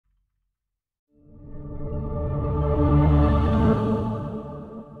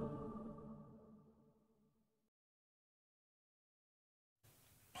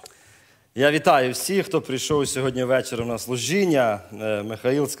Я вітаю всіх, хто прийшов сьогодні ввечері на служіння.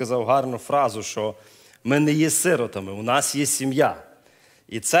 Михаїл сказав гарну фразу, що ми не є сиротами, у нас є сім'я.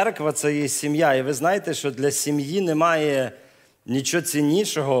 І церква – це є сім'я. І ви знаєте, що для сім'ї немає нічого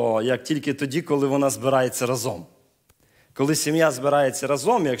ціннішого, як тільки тоді, коли вона збирається разом. Коли сім'я збирається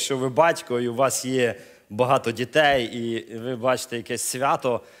разом, якщо ви батько і у вас є багато дітей, і ви бачите якесь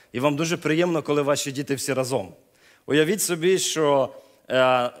свято, і вам дуже приємно, коли ваші діти всі разом. Уявіть собі, що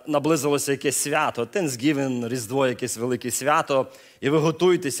наблизилося якесь свято, Thanksgiving, Різдво, якесь велике свято, і ви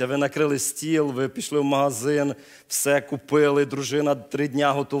готуєтеся, ви накрили стіл, ви пішли в магазин, все купили, дружина 3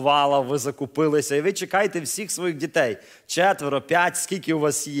 дня готувала, ви закупилися, і ви чекаєте всіх своїх дітей, 4, 5, скільки у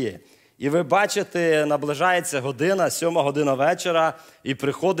вас є. І ви бачите, наближається година, 7 година вечора, і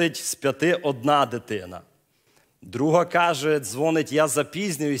приходить з 5 одна дитина. Друга каже, дзвонить, я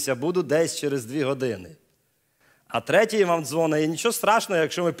запізнююся, буду десь через 2 години. А третій вам дзвонить, і нічого страшного,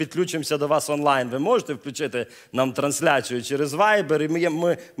 якщо ми підключимося до вас онлайн. Ви можете включити нам трансляцію через Viber,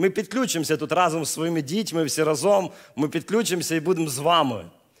 і ми підключимося тут разом з своїми дітьми, всі разом, ми підключимося і будемо з вами.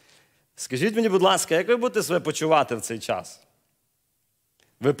 Скажіть мені, будь ласка, як ви будете себе почувати в цей час?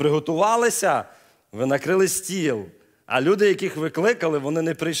 Ви приготувалися, ви накрили стіл, а люди, яких ви кликали, вони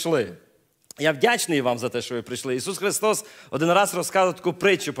не прийшли. Я вдячний вам за те, що ви прийшли. Ісус Христос один раз розказав таку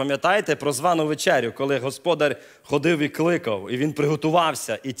притчу, пам'ятаєте, про звану вечерю, коли Господар ходив і кликав, і Він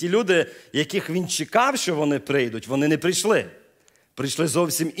приготувався. І ті люди, яких Він чекав, що вони прийдуть, вони не прийшли. Прийшли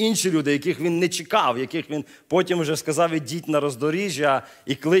зовсім інші люди, яких Він не чекав, яких Він потім вже сказав, ідіть на роздоріжжя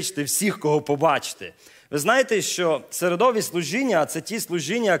і кличте всіх, кого побачите. Ви знаєте, що середові служіння – це ті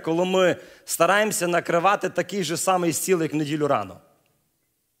служіння, коли ми стараємося накривати такий же самий стіл, як в неділю рано.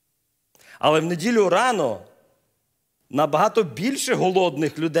 Але в неділю рано набагато більше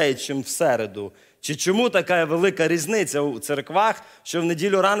голодних людей, ніж в середу. Чи чому така велика різниця у церквах, що в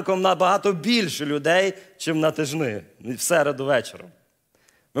неділю ранком набагато більше людей, ніж на тижні, в середу вечором?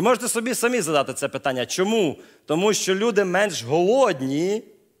 Ви можете собі самі задати це питання. Чому? Тому що люди менш голодні.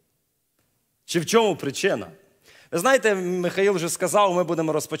 Чи в чому причина? Ви знаєте, Михаїл вже сказав, ми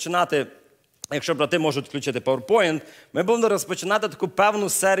будемо розпочинати, якщо брати можуть включити PowerPoint, ми будемо розпочинати таку певну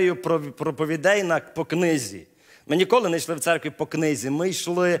серію проповідей по книзі. Ми ніколи не йшли в церкві по книзі, ми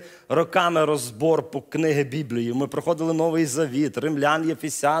йшли роками розбор по книги Біблії. Ми проходили Новий Завіт, Римлян,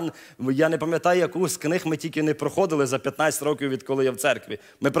 Єфесян. Я не пам'ятаю, яку з книг ми тільки не проходили за 15 років, відколи я в церкві.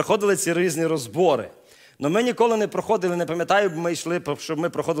 Ми проходили ці різні розбори. Але ми ніколи не проходили, не пам'ятаю, щоб ми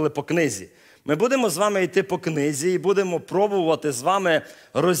проходили по книзі. Ми будемо з вами йти по книзі і будемо пробувати з вами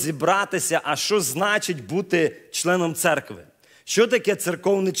розібратися, а що значить бути членом церкви. Що таке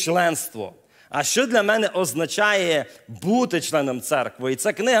церковне членство? А що для мене означає бути членом церкви? І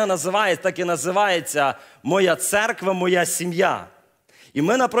ця книга так і називається «Моя церква, моя сім'я». І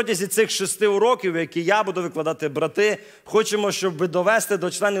ми на протязі цих 6 уроків, які я буду викладати, брати, хочемо, щоб довести до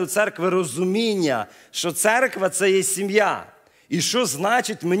членів церкви розуміння, що церква – це є сім'я. І що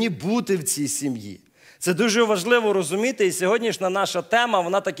значить мені бути в цій сім'ї? Це дуже важливо розуміти, і сьогоднішня наша тема,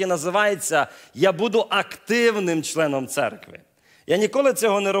 вона так і називається «Я буду активним членом церкви». Я ніколи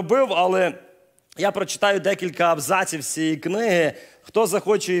цього не робив, але я прочитаю декілька абзаців з цієї книги. Хто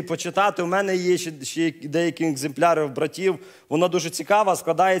захоче її почитати, у мене є ще деякі екземпляри в братів. Вона дуже цікава,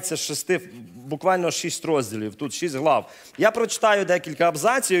 складається з буквально 6 розділів, тут 6 глав. Я прочитаю декілька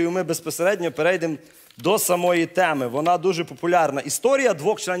абзаців, і ми безпосередньо перейдемо до самої теми. Вона дуже популярна. Історія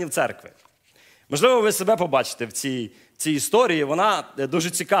 2 членів церкви. Можливо, ви себе побачите в цій історії. Вона дуже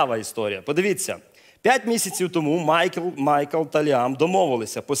цікава історія. Подивіться. 5 місяців тому Майкл та Ліам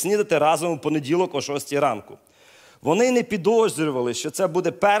домовилися поснідати разом у понеділок о 6 ранку. Вони не підозрювали, що це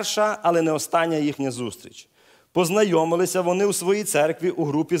буде перша, але не остання їхня зустріч. Познайомилися вони у своїй церкві у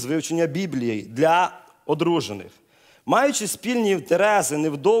групі з вивчення Біблії для одружених. Маючи спільні інтереси,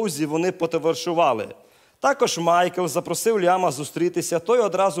 невдовзі вони потоваришували. Також Майкл запросив Ліама зустрітися, той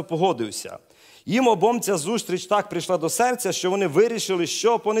одразу погодився. Їм обом ця зустріч так прийшла до серця, що вони вирішили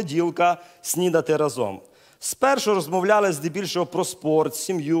щопонеділка снідати разом. Спершу розмовляли здебільшого про спорт,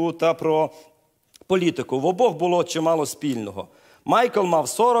 сім'ю та про політику. В обох було чимало спільного. Майкл мав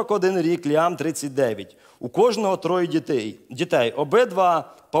 41 рік, Ліам – 39. У кожного 3 дітей.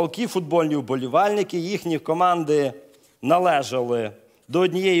 Обидва палкі футбольні вболівальники, їхні команди належали до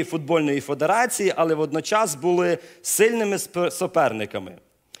однієї футбольної федерації, але водночас були сильними суперниками.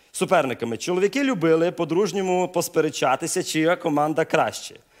 Чоловіки любили по-дружньому посперечатися, чия команда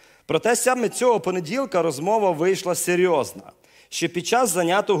краще. Проте саме цього понеділка розмова вийшла серйозна. Ще під час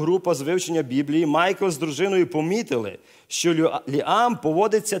заняту група з вивчення Біблії Майкл з дружиною помітили, що Ліам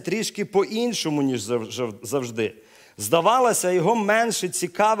поводиться трішки по-іншому, ніж завжди. Здавалося, його менше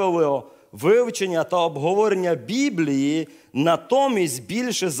цікавило вивчення та обговорення Біблії натомість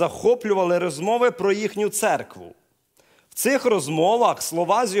більше захоплювали розмови про їхню церкву. В цих розмовах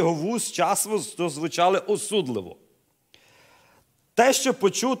слова з його вуст часто звучали осудливо. Те, що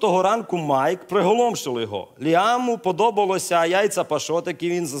почув того ранку Майк, приголомшило його. Ліаму подобалося яйця пашот, які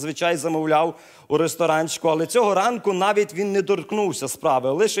він зазвичай замовляв у ресторанчику, але цього ранку навіть він не торкнувся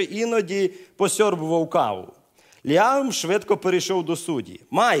справи, лише іноді посьорбував каву. Ліам швидко перейшов до судді.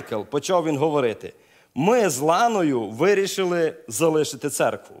 «Майкл», – почав він говорити, – «ми з Ланою вирішили залишити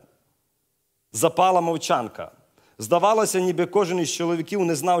церкву». Запала мовчанка. Здавалося, ніби кожен із чоловіків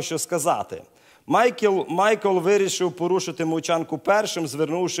не знав, що сказати. Майкл вирішив порушити мовчанку першим,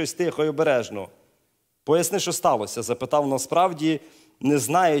 звернувшись тихо й обережно. «Поясни, що сталося?» – запитав, насправді, не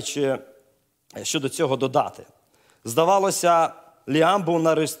знаючи, що до цього додати. Здавалося, Ліам був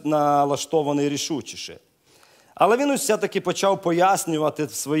налаштований рішучіше. Але він все-таки почав пояснювати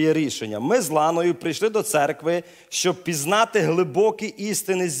своє рішення. «Ми з Ланою прийшли до церкви, щоб пізнати глибокі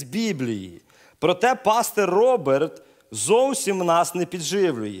істини з Біблії. Проте пастир Роберт зовсім нас не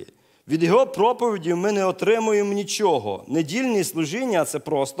підживлює. Від його проповідів ми не отримуємо нічого. Недільні служіння – це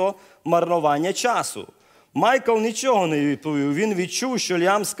просто марнування часу». Майкл нічого не відповів. Він відчув, що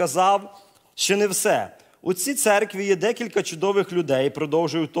Ліам сказав ще не все. «У цій церкві є декілька чудових людей», –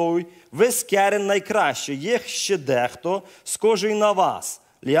 продовжив той. «Ви з Керен найкраще, є ще дехто, схожий на вас».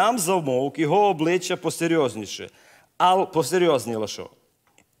 Ліам замовк, його обличчя посерйозніло.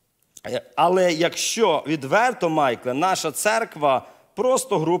 «Але якщо відверто, Майкле, наша церква –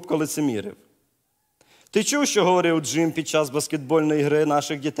 просто групка лицемірів». «Ти чув, що говорив Джим під час баскетбольної гри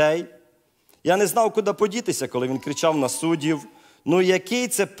наших дітей? Я не знав, куди подітися, коли він кричав на суддів. Ну, який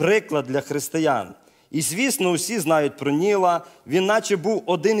це приклад для християн? І, звісно, усі знають про Ніла. Він наче був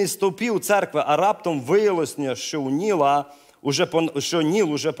один із стовпів церкви, а раптом виявилося, що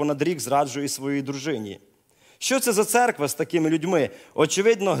Ніл уже понад рік зраджує своїй дружині. Що це за церква з такими людьми?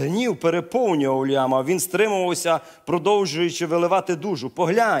 Очевидно, гнів переповнював Ліама. Він стримувався, продовжуючи виливати душу.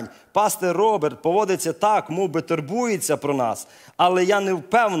 Поглянь, пастир Роберт поводиться так, мов би турбується про нас, але я не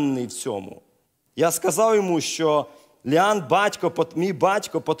впевнений в цьому. Я сказав йому, що Ліан, мій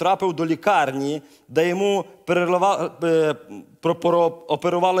батько, потрапив до лікарні, де йому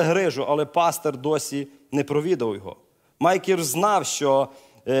оперували грижу, але пастир досі не провідав його. Майкл знав, що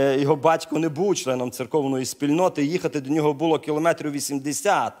його батько не був членом церковної спільноти, їхати до нього було кілометрів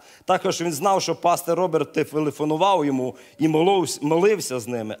 80. Також він знав, що пастир Роберт телефонував йому і молився з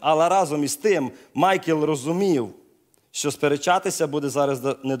ними. Але разом із тим Майкл розумів, що сперечатися буде зараз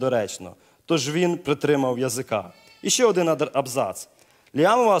недоречно. Тож він притримав язика. І ще один абзац.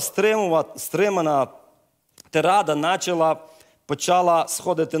 Ліамова стримана тирада почала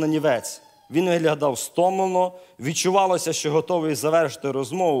сходити на нівець. Він виглядав стомлено, відчувалося, що готовий завершити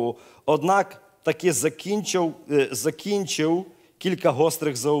розмову, однак таки закінчив кілька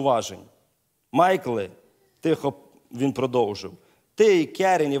гострих зауважень. «Майкле», – тихо він продовжив, «ти і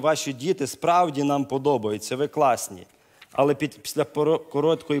Керен, і ваші діти справді нам подобаються, ви класні». Але після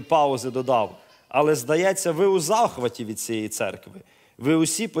короткої паузи додав, «Але, здається, ви у захваті від цієї церкви. Ви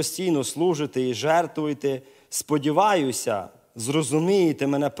усі постійно служите і жертвуєте. Сподіваюся, зрозумієте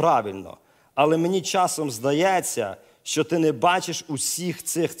мене правильно. Але мені часом здається, що ти не бачиш усіх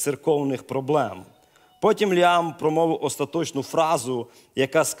цих церковних проблем». Потім Ліам промовив остаточну фразу,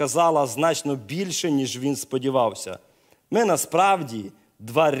 яка сказала значно більше, ніж він сподівався. «Ми насправді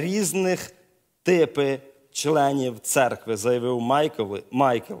два різних типи членів церкви», – заявив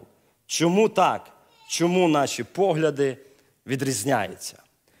Майкл. «Чому так? Чому наші погляди відрізняються?»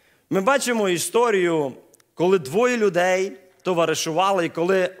 Ми бачимо історію, коли двоє людей товаришували і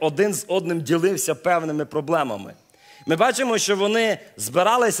коли один з одним ділився певними проблемами. Ми бачимо, що вони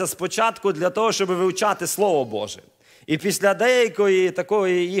збиралися спочатку для того, щоб вивчати Слово Боже. І після деякої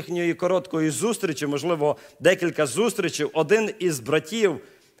такої їхньої короткої зустрічі, можливо, декілька зустрічей, один із братів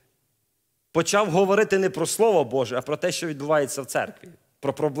почав говорити не про Слово Боже, а про те, що відбувається в церкві,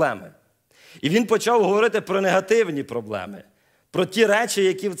 про проблеми. І він почав говорити про негативні проблеми, про ті речі,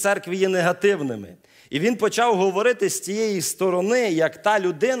 які в церкві є негативними. І він почав говорити з тієї сторони, як та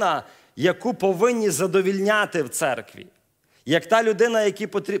людина, яку повинні задовільняти в церкві. Як та людина,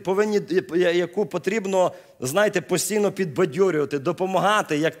 яку потрібно, знаєте, постійно підбадьорювати,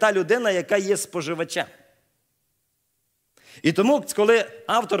 допомагати, як та людина, яка є споживачем. І тому, коли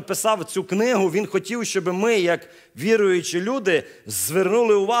автор писав цю книгу, він хотів, щоб ми, як віруючі люди,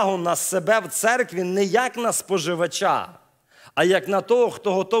 звернули увагу на себе в церкві не як на споживача, а як на того,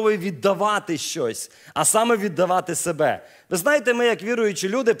 хто готовий віддавати щось, а саме віддавати себе. Ви знаєте, ми, як віруючі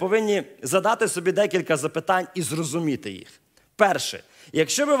люди, повинні задати собі декілька запитань і зрозуміти їх. вперше.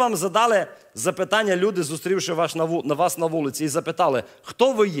 Якщо би вам задали запитання люди, зустрівши вас на вулиці, і запитали,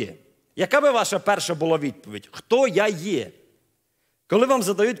 хто ви є? Яка би ваша перша була відповідь? Хто я є? Коли вам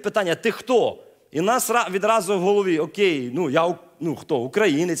задають питання, ти хто? І в нас відразу в голові, окей, я хто?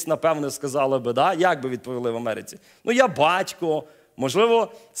 Українець, напевно, сказали би, да? Як би відповіли в Америці? Я батько.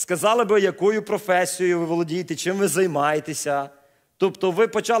 Можливо, сказали би, якою професією ви володієте, чим ви займаєтеся. Тобто ви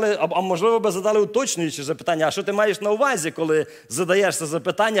почали, а можливо, би задали уточнюючі запитання, а що ти маєш на увазі, коли задаєш це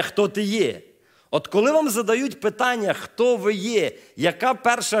запитання, хто ти є? От коли вам задають питання, хто ви є, яка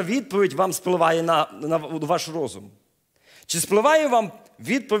перша відповідь вам спливає на ваш розум? Чи спливає вам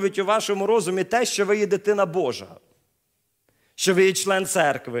відповідь у вашому розумі те, що ви є дитина Божа? Що ви є член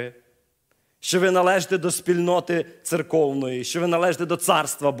церкви? Що ви належите до спільноти церковної? Що ви належите до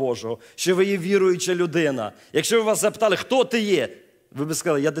Царства Божого? Що ви є віруюча людина? Якщо ви вас запитали, хто ти є? Ви б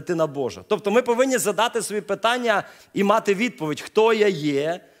сказали, я дитина Божа. Тобто ми повинні задати собі питання і мати відповідь, хто я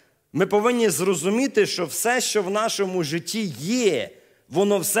є. Ми повинні зрозуміти, що все, що в нашому житті є,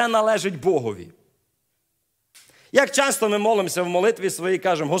 воно все належить Богові. Як часто ми молимося в молитві своїй і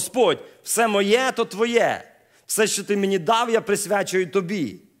кажемо, Господь, все моє, то Твоє. Все, що Ти мені дав, я присвячую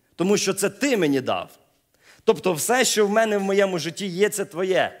Тобі. Тому що це Ти мені дав. Тобто все, що в мене в моєму житті є, це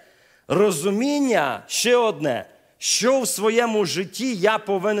Твоє. Розуміння ще одне, що в своєму житті я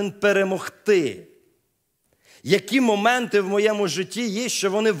повинен перемогти. Які моменти в моєму житті є,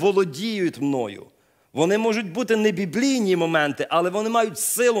 що вони володіють мною. Вони можуть бути не біблійні моменти, але вони мають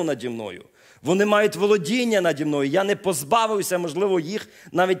силу наді мною. Вони мають володіння наді мною. Я не позбавився, можливо, їх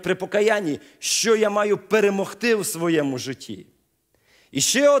навіть при покаянні. Що я маю перемогти в своєму житті? І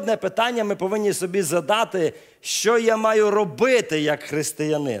ще одне питання ми повинні собі задати, що я маю робити як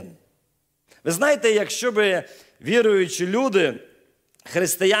християнин. Ви знаєте, якщо б віруючі люди,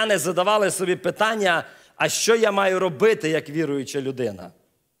 християни, задавали собі питання, а що я маю робити як віруюча людина?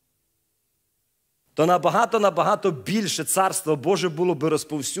 То набагато більше Царство Боже було би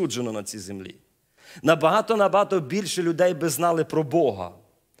розповсюджено на цій землі. Набагато більше людей би знали про Бога.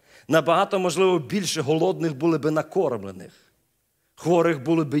 Набагато, можливо, більше голодних були би накормлених. Хворих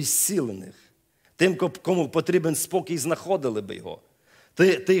були би зцілених. Тим, кому потрібен спокій, знаходили би його.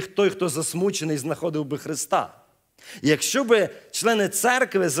 Той, хто засмучений, знаходив би Христа. Якщо б члени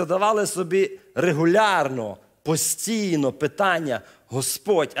церкви задавали собі регулярно, постійно питання,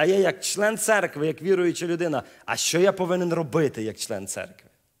 Господь, а я як член церкви, як віруюча людина, а що я повинен робити як член церкви?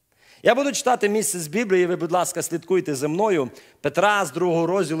 Я буду читати місце з Біблії, ви, будь ласка, слідкуйте за мною. Петра з 2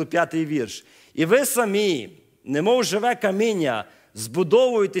 розділу, 5 вірш. І ви самі, немов живе каміння,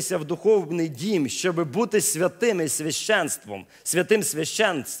 збудовуєтеся в духовний дім, щоб бути святим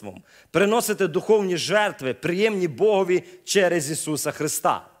священством, приносити духовні жертви, приємні Богові через Ісуса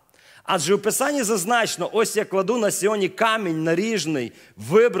Христа. Адже у Писанні зазначено, ось я кладу на Сіоні камінь наріжний,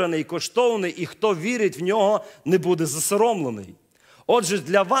 вибраний, коштовний, і хто вірить в нього, не буде засоромлений. Отже,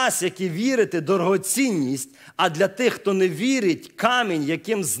 для вас, які вірите, дорогоцінність, а для тих, хто не вірить, камінь,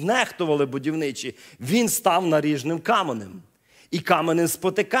 яким знехтували будівничі, він став наріжним каменем. І каменем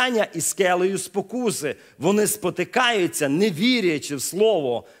спотикання, і скелею спокуси. Вони спотикаються, не вірячи в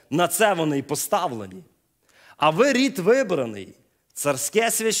Слово, на це вони й поставлені. А ви рід вибраний,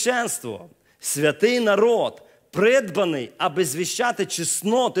 царське священство, святий народ, придбаний, аби звіщати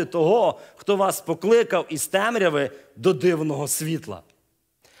чесноти того, хто вас покликав із темряви до дивного світла.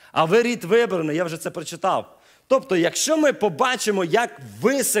 А ви рід вибраний, я вже це прочитав. Тобто, якщо ми побачимо, як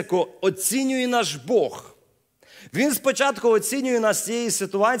високо оцінює наш Бог, Він спочатку оцінює нас з цієї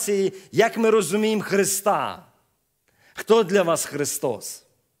ситуації, як ми розуміємо Христа. Хто для вас Христос?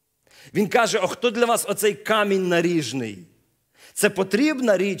 Він каже, а хто для вас оцей камінь наріжний? Це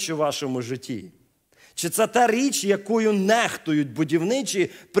потрібна річ у вашому житті? Чи це та річ, якою нехтують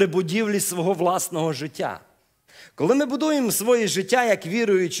будівничі при будівлі свого власного життя? Коли ми будуємо своє життя як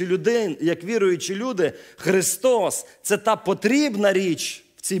віруючі люди, Христос – це та потрібна річ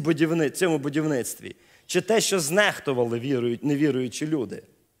в цьому будівництві? Чи те, що знехтували невіруючі люди?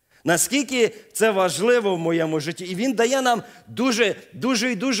 Наскільки це важливо в моєму житті? І він дає нам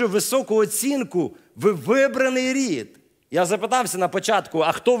дуже високу оцінку. Ви вибраний рід. Я запитався на початку,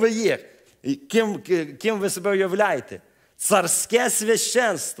 а хто ви є? Ким ви себе уявляєте? Царське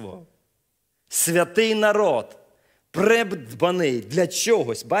священство, святий народ, придбаний для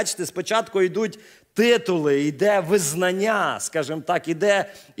чогось. Бачите, спочатку йдуть титули, йде визнання, скажімо так,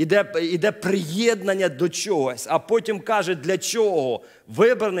 іде приєднання до чогось, а потім каже, для чого?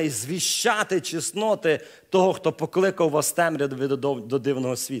 Вибраний звіщати чесноти того, хто покликав вас з темряви до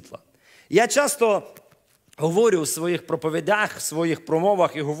дивного світла. Я часто говорю у своїх проповідях, в своїх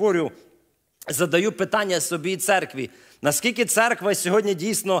промовах і задаю питання собі і церкві, Наскільки церква сьогодні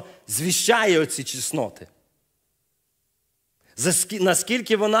дійсно звіщає оці чесноти?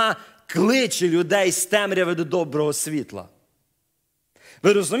 Наскільки вона кличе людей з темряви до доброго світла?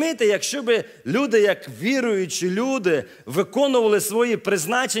 Ви розумієте, якщо б люди, як віруючі люди, виконували свої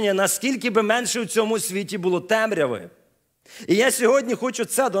призначення, наскільки б менше в цьому світі було темряви? І я сьогодні хочу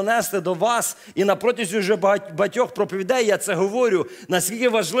це донести до вас, і на протязі вже багатьох проповідей я це говорю, наскільки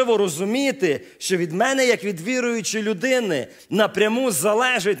важливо розуміти, що від мене, як від віруючої людини, напряму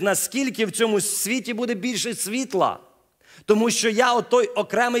залежить, наскільки в цьому світі буде більше світла. Тому що я отой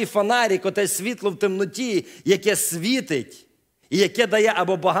окремий фонарик, оте світло в темноті, яке світить, і яке дає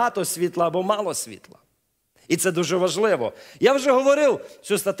або багато світла, або мало світла. І це дуже важливо. Я вже говорив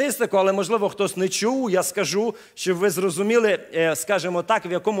цю статистику, але, можливо, хтось не чув. Я скажу, щоб ви зрозуміли, скажімо так,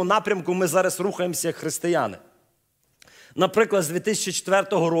 в якому напрямку ми зараз рухаємося як християни. Наприклад, з 2004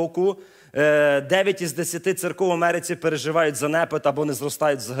 року 9 із 10 церков в Америці переживають занепад або не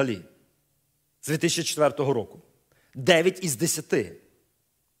зростають взагалі. З 2004 року. 9 із 10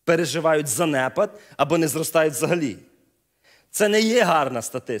 переживають занепад або не зростають взагалі. Це не є гарна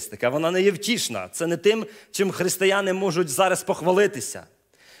статистика, вона не є втішна. Це не тим, чим християни можуть зараз похвалитися.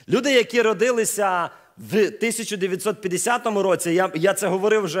 Люди, які родилися в 1950 році, я це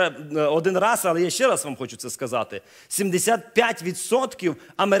говорив вже один раз, але я ще раз вам хочу це сказати, 75%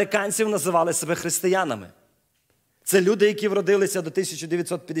 американців називали себе християнами. Це люди, які вродилися до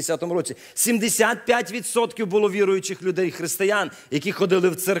 1950 році. 75% було віруючих людей, християн, які ходили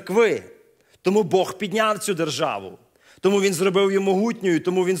в церкви. Тому Бог підняв цю державу. Тому Він зробив її могутньою,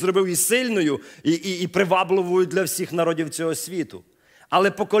 тому Він зробив її сильною і привабливою для всіх народів цього світу.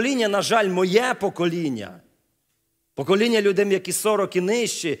 Але покоління, на жаль, моє покоління людей, які 40 і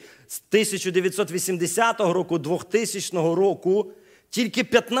нижчі, з 1980 року, 2000 року, тільки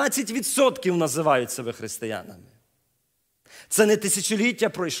 15% називають себе християнами. Це не тисячоліття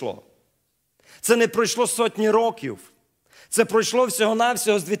пройшло. Це не пройшло сотні років. Це пройшло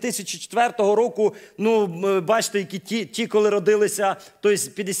всього-навсього з 2004 року, бачите, які ті, коли родилися, тобто з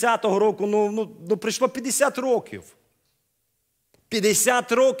 50-го року, пройшло 50 років.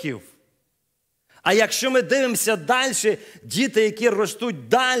 50 років. А якщо ми дивимося далі, діти, які ростуть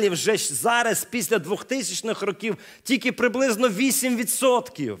далі, вже зараз, після 2000-х років, тільки приблизно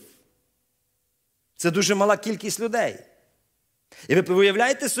 8%. Це дуже мала кількість людей. І ви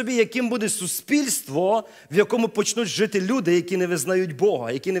уявляєте собі, яким буде суспільство, в якому почнуть жити люди, які не визнають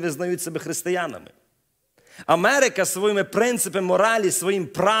Бога, які не визнають себе християнами. Америка своїми принципами моралі, своїм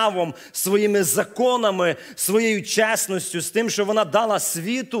правом, своїми законами, своєю чесністю, з тим, що вона дала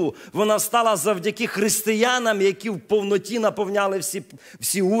світу, вона стала завдяки християнам, які в повноті наповняли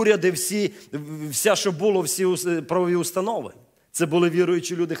всі уряди, все, що було, всі правові установи. Це були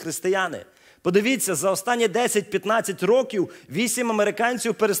віруючі люди-християни. Подивіться, за останні 10-15 років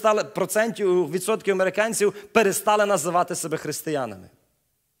 8% відсотків американців перестали називати себе християнами.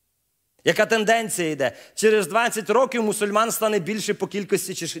 Яка тенденція йде? Через 20 років мусульман стане більше по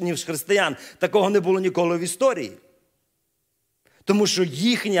кількості, ніж християн. Такого не було ніколи в історії. Тому що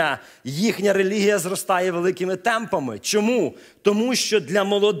їхня релігія зростає великими темпами. Чому? Тому що для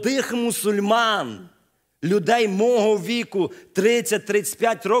молодих мусульман, людей мого віку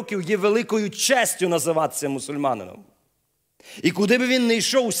 30-35 років, є великою честю називатися мусульманином. І куди би він не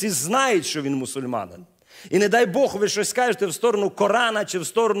йшов, всі знають, що він мусульманин. І не дай Бог, ви щось скажете в сторону Корана чи в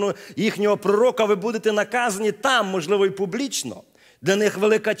сторону їхнього пророка, ви будете наказані там, можливо, і публічно. Для них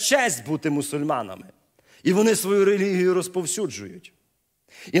велика честь бути мусульманами. І вони свою релігію розповсюджують.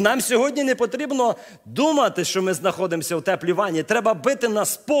 І нам сьогодні не потрібно думати, що ми знаходимося в теплій ванні. Треба бити на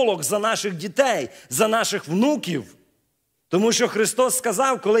сполох за наших дітей, за наших внуків. Тому що Христос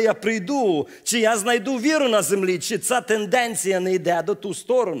сказав, коли я прийду, чи я знайду віру на землі, чи ця тенденція не йде до ту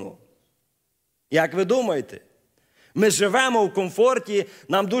сторону. Як ви думаєте? Ми живемо в комфорті,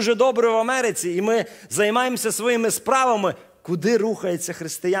 нам дуже добре в Америці, і ми займаємося своїми справами. Куди рухається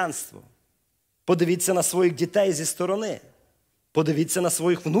християнство? Подивіться на своїх дітей зі сторони. Подивіться на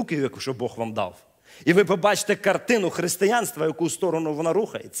своїх внуків, яку Бог вам дав. І ви побачите картину християнства, в яку сторону вона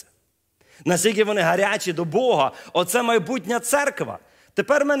рухається. Наскільки вони гарячі до Бога. Оце майбутня церква.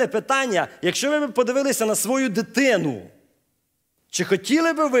 Тепер в мене питання, якщо ви б подивилися на свою дитину, чи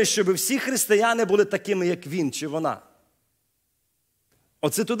хотіли б ви, щоб всі християни були такими, як він чи вона?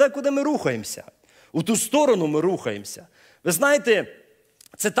 Оце туди, куди ми рухаємося. У ту сторону ми рухаємося. Ви знаєте,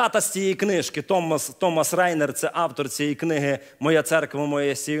 цитата з цієї книжки, Томас Райнер, це автор цієї книги «Моя Церква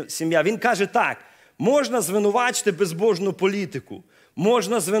Моя, сім'я». Він каже так: можна звинувачити безбожну політику,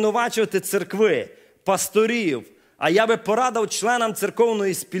 можна звинувачувати церкви, пасторів, а я би порадив членам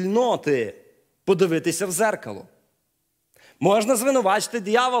церковної спільноти подивитися в дзеркало. Можна звинувачити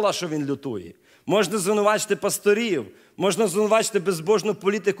диявола, що він лютує. Можна звинувачити пасторів. Можна звинувачити безбожну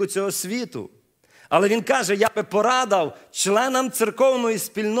політику цього світу. Але він каже, я би порадив членам церковної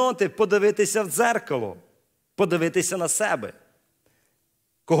спільноти подивитися в дзеркало, подивитися на себе.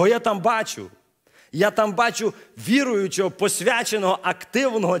 Кого я там бачу? Я там бачу віруючого, посвяченого,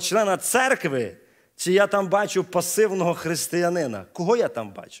 активного члена церкви, чи я там бачу пасивного християнина? Кого я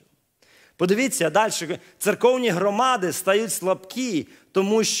там бачу? Подивіться далі. Церковні громади стають слабкі,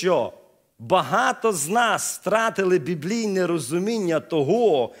 тому що багато з нас втратили біблійне розуміння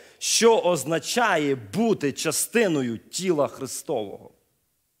того, що означає бути частиною тіла Христового.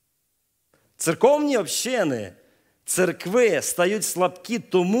 Церковні общини, церкви стають слабкі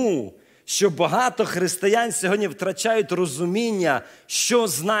тому, що багато християн сьогодні втрачають розуміння, що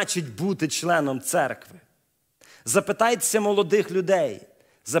значить бути членом церкви. Запитайтеся молодих людей,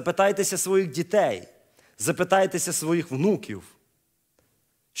 запитайтеся своїх дітей, запитайтеся своїх внуків.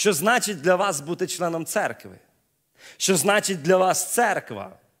 Що значить для вас бути членом церкви? Що значить для вас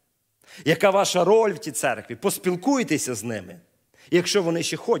церква? Яка ваша роль в тій церкві? Поспілкуйтеся з ними, якщо вони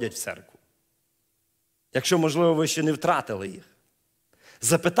ще ходять в церкву. Якщо, можливо, ви ще не втратили їх.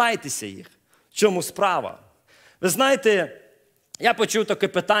 Запитайтеся їх, в чому справа. Ви знаєте, я почув таке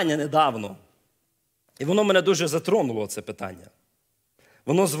питання недавно, і воно мене дуже затронуло, це питання.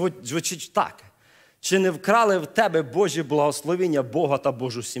 Воно звучить так. Чи не вкрали в тебе Божі благословіння Бога та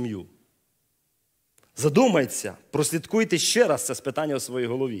Божу сім'ю? Задумайтеся, прослідкуйте ще раз це питання у своїй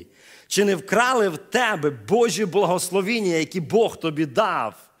голові. Чи не вкрали в тебе Божі благословіння, які Бог тобі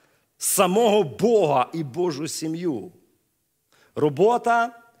дав, самого Бога і Божу сім'ю?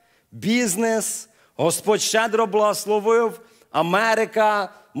 Робота, бізнес, Господь щедро благословив,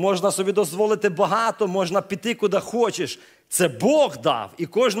 Америка, можна собі дозволити багато, можна піти куди хочеш. Це Бог дав. І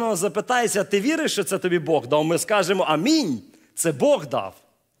кожного запитається, ти віриш, що це тобі Бог дав? Ми скажемо амінь, це Бог дав.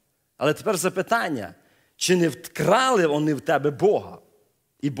 Але тепер запитання, чи не вкрали вони в тебе Бога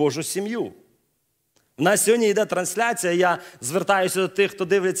і Божу сім'ю? У нас сьогодні йде трансляція, я звертаюся до тих, хто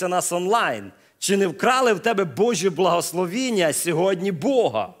дивиться нас онлайн. Чи не вкрали в тебе Божі благословіння сьогодні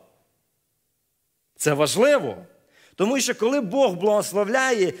Бога? Це важливо. Тому що коли Бог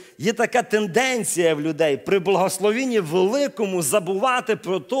благословляє, є така тенденція в людей при благословінні великому забувати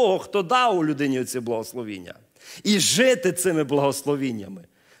про того, хто дав у людині ці благословіння. І жити цими благословіннями.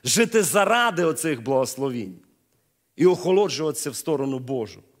 Жити заради оцих благословінь. І охолоджуватися в сторону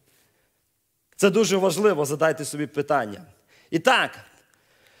Божу. Це дуже важливо, задайте собі питання. І так,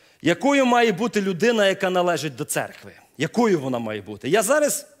 якою має бути людина, яка належить до церкви? Якою вона має бути?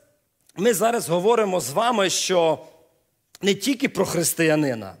 Ми зараз говоримо з вами, що не тільки про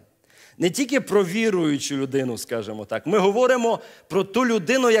християнина, не тільки про віруючу людину, скажімо так. Ми говоримо про ту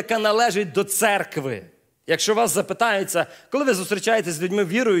людину, яка належить до церкви. Якщо вас запитаються, коли ви зустрічаєтесь з людьми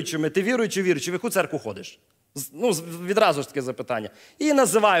віруючими, ти віруючий, в яку церкву ходиш? Відразу ж таке запитання. І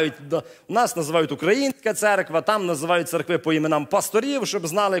називають, у нас називають Українська церква, там називають церкви по іменам пасторів, щоб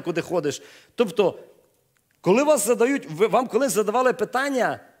знали, куди ходиш. Тобто, коли вам колись задавали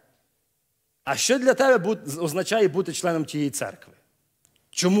питання, а що для тебе означає бути членом тієї церкви?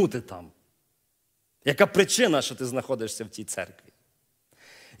 Чому ти там? Яка причина, що ти знаходишся в тій церкві?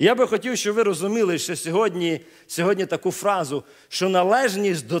 Я би хотів, щоб ви розуміли, що сьогодні таку фразу, що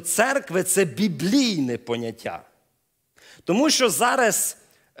належність до церкви – це біблійне поняття. Тому що зараз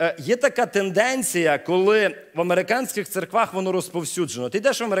є така тенденція, коли в американських церквах воно розповсюджено. Ти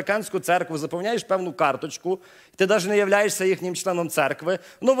йдеш в американську церкву, заповняєш певну карточку, ти навіть не являєшся їхнім членом церкви,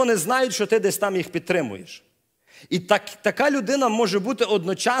 але вони знають, що ти десь там їх підтримуєш. І така людина може бути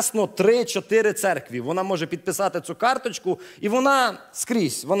одночасно 3-4 церкві. Вона може підписати цю карточку, і вона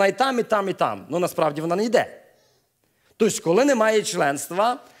скрізь, вона і там, і там, і там. Ну, насправді, вона не йде. Тобто, коли немає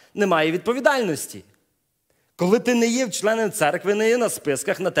членства, немає відповідальності. Коли ти не є членом церкви, не є на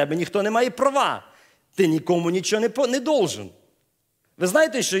списках, на тебе ніхто не має права. Ти нікому нічого не должен. Ви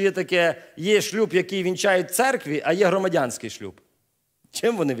знаєте, що є шлюб, який вінчають в церкві, а є громадянський шлюб?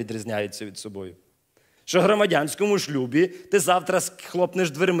 Чим вони відрізняються від собою? Що в громадянському шлюбі ти завтра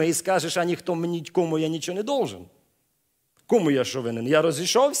хлопнеш дверми і скажеш, а нікому я нічого не должен. Кому я що винен? Я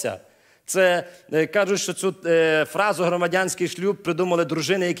розійшовся? Це кажуть, що цю фразу «громадянський шлюб» придумали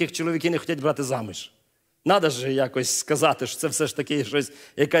дружини, яких чоловіки не хочуть брати заміж. Надо ж якось сказати, що це все ж таки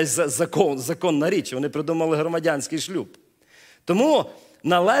якась законна річ. Вони придумали громадянський шлюб. Тому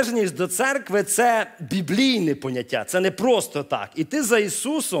належність до церкви – це біблійне поняття, це не просто так. Іти за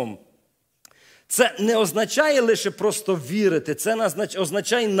Ісусом – це не означає лише просто вірити, це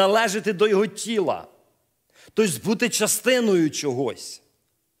означає належати до Його тіла. Тобто бути частиною чогось.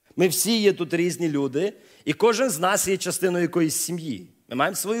 Ми всі є тут різні люди, і кожен з нас є частиною якоїсь сім'ї. Ми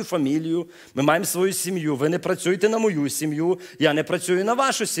маємо свою фамілію, ми маємо свою сім'ю. Ви не працюєте на мою сім'ю, я не працюю на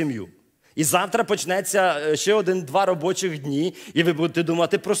вашу сім'ю. І завтра почнеться ще 1-2 робочих дні, і ви будете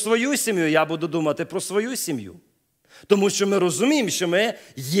думати про свою сім'ю, я буду думати про свою сім'ю. Тому що ми розуміємо, що ми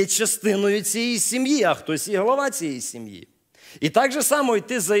є частиною цієї сім'ї, а хтось є голова цієї сім'ї. І так же само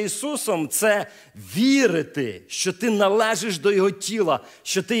йти за Ісусом – це вірити, що ти належиш до Його тіла,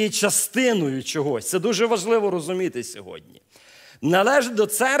 що ти є частиною чогось. Це дуже важливо розуміти сьогодні. Належати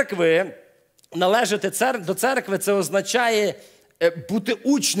до церкви – це означає бути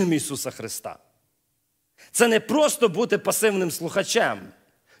учнем Ісуса Христа. Це не просто бути пасивним слухачем.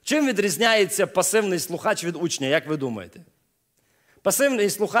 Чим відрізняється пасивний слухач від учня, як ви думаєте? Пасивний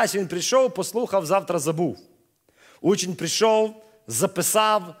слухач, він прийшов, послухав, завтра забув. Учень прийшов,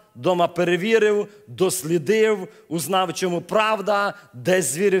 записав, дома перевірив, дослідив, узнав, в чому правда, десь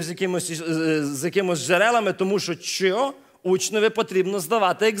звірив з якимось джерелами, тому що учневі потрібно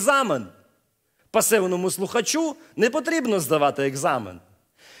здавати екзамен. Пасивному слухачу не потрібно здавати екзамен.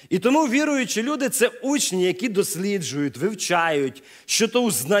 І тому віруючі люди – це учні, які досліджують, вивчають, що то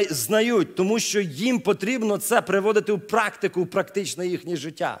знають, тому що їм потрібно це приводити в практику, в практичне їхнє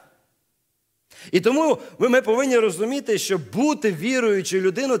життя. І тому ми повинні розуміти, що бути віруючою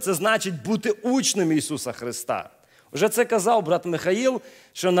людиною – це значить бути учнем Ісуса Христа. Уже це казав брат Михаїл,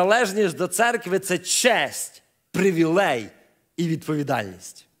 що належність до церкви – це честь, привілей і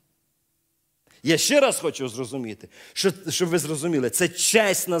відповідальність. Я ще раз хочу зрозуміти, щоб ви зрозуміли, це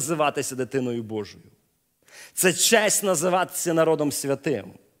честь називатися дитиною Божою. Це честь називатися народом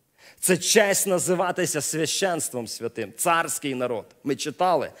святим. Це честь називатися священством святим, царський народ. Ми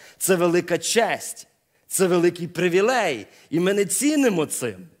читали, це велика честь, це великий привілей, і ми не цінимо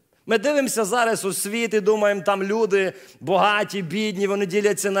цим. Ми дивимося зараз у світ і думаємо, там люди багаті, бідні, вони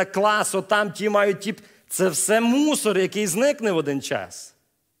діляться на клас, там ті мають ті. Це все мусор, який зникне в один час.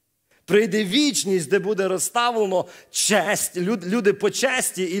 Прийде вічність, де буде розставлено честь, люди по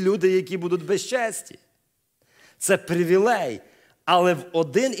честі і люди, які будуть без честі. Це привілей, але в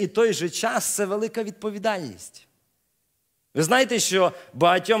один і той же час це велика відповідальність. Ви знаєте, що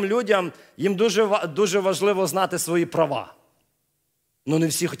багатьом людям, їм дуже важливо знати свої права. Ну не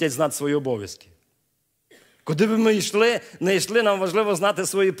всі хочуть знати свої обов'язки. Куди б ми не йшли, нам важливо знати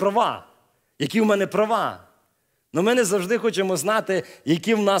свої права. Які в мене права? Но ми не завжди хочемо знати,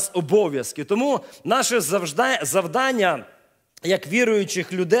 які в нас обов'язки. Тому наше завдання, як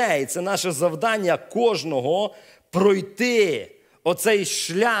віруючих людей, це наше завдання кожного пройти оцей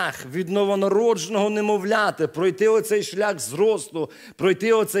шлях від новонародженого немовляти, пройти оцей шлях зросту,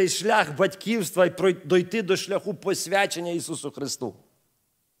 пройти оцей шлях батьківства і дойти до шляху посвячення Ісусу Христу.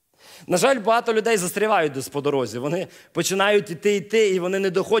 На жаль, багато людей застрівають десь по дорозі. Вони починають іти, і вони не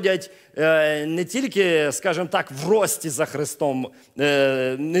доходять не тільки, скажімо так, в рості за Христом,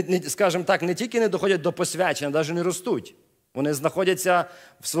 скажімо так, не тільки не доходять до посвячення, навіть не ростуть. Вони знаходяться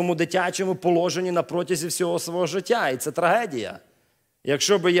в своєму дитячому положенні на протязі всього свого життя, і це трагедія.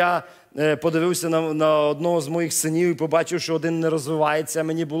 Якщо б я подивився на одного з моїх синів і побачив, що один не розвивається,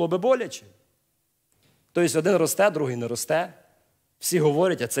 мені було б боляче. Тобто один росте, другий не росте. Всі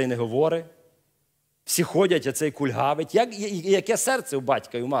говорять, а цей не говорить. Всі ходять, а цей кульгавить. Яке серце у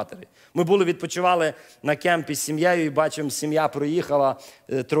батька і у матері? Ми відпочивали на кемпі з сім'єю і бачимо, сім'я проїхала,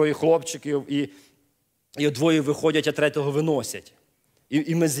 3 хлопчиків, і 2 виходять, а 3-го виносять.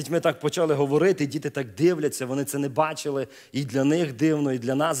 І ми з дітьми так почали говорити, і діти так дивляться, вони це не бачили. І для них дивно, і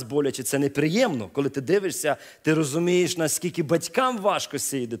для нас боляче. Це неприємно. Коли ти дивишся, ти розумієш, наскільки батькам важко з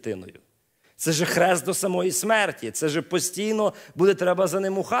цією дитиною. Це ж хрест до самої смерті. Це ж постійно буде треба за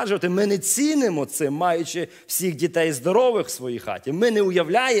ним ухажувати. Ми не цінимо це, маючи всіх дітей здорових в своїй хаті. Ми не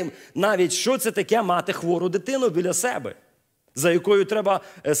уявляємо навіть, що це таке мати хвору дитину біля себе, за якою треба,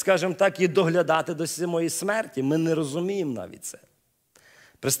 скажімо так, і доглядати до самої смерті. Ми не розуміємо навіть це.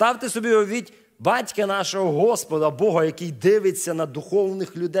 Представте собі, уявіть батька нашого Господа, Бога, який дивиться на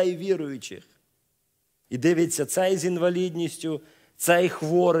духовних людей віруючих. І дивиться, цей з інвалідністю, цей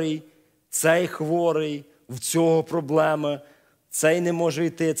хворий, в цього проблеми, цей не може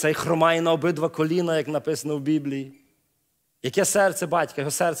йти, цей хромає на обидва коліна, як написано в Біблії. Яке серце батька?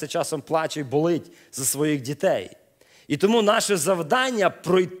 Його серце часом плаче і болить за своїх дітей. І тому наше завдання –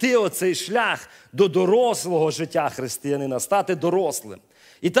 пройти оцей шлях до дорослого життя християнина, стати дорослим.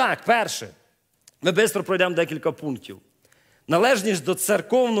 І так, перше, ми швидко пройдемо декілька пунктів. Належність до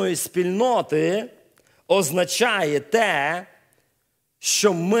церковної спільноти означає те,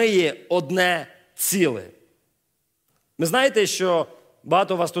 що ми є одне ціле. Ви знаєте, що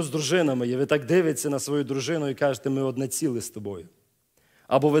багато у вас тут з дружинами є. Ви так дивитеся на свою дружину і кажете, ми одне ціле з тобою.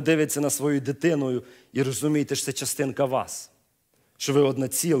 Або ви дивитеся на свою дитину і розумієте, що це частинка вас, що ви одне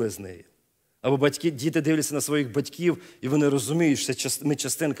ціле з нею. Або діти дивляться на своїх батьків, і вони розуміють, що ми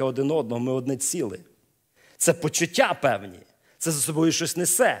частинка один одного, ми одне ціле. Це почуття певні, це за собою щось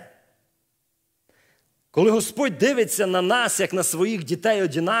несе. Коли Господь дивиться на нас, як на своїх дітей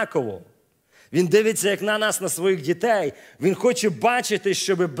однаково, Він дивиться, як на нас, на своїх дітей, Він хоче бачити,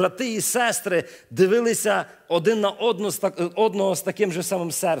 щоб брати і сестри дивилися один на одного з таким же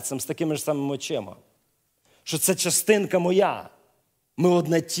самим серцем, з такими ж самими очима. Що це частинка моя, ми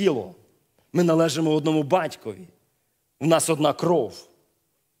одне тіло, ми належимо одному батькові, у нас одна кров,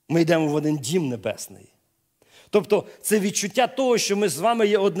 ми йдемо в один дім небесний. Тобто це відчуття того, що ми з вами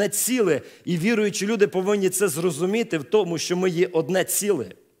є одне ціле, і віруючі люди повинні це зрозуміти в тому, що ми є одне ціле.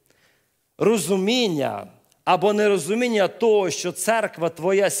 Розуміння або нерозуміння того, що церква,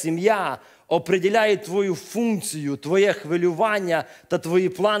 твоя сім'я, определяє твою функцію, твоє хвилювання та твої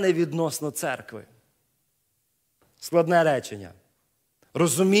плани відносно церкви. Складне речення.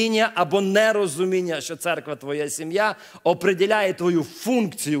 Розуміння або нерозуміння, що церква твоя сім'я, определяє твою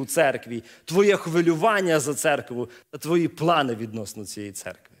функцію в церкві, твоє хвилювання за церкву та твої плани відносно цієї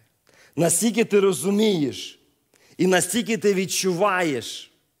церкви. Настільки ти розумієш і настільки ти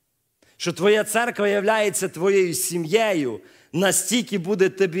відчуваєш, що твоя церква є твоєю сім'єю, настільки буде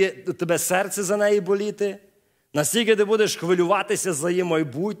тебе серце за неї боліти, настільки ти будеш хвилюватися за її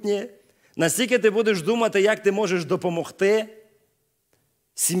майбутнє, настільки ти будеш думати, як ти можеш допомогти.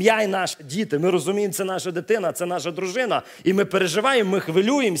 Сім'я і наші діти, ми розуміємо, це наша дитина, це наша дружина, і ми переживаємо, ми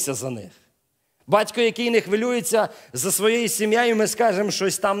хвилюємося за них. Батько, який не хвилюється за своєю сім'єю, ми скажемо,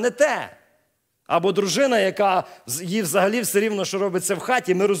 щось там не те. Або дружина, яка їй взагалі все рівно, що робиться в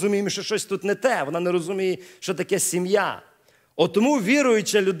хаті, ми розуміємо, що щось тут не те. Вона не розуміє, що таке сім'я. От тому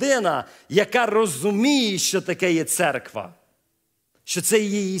віруюча людина, яка розуміє, що таке є церква, що це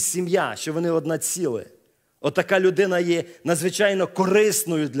є її сім'я, що вони одне ціле. Отака людина є надзвичайно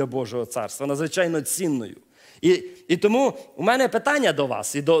корисною для Божого царства, надзвичайно цінною. І тому у мене питання до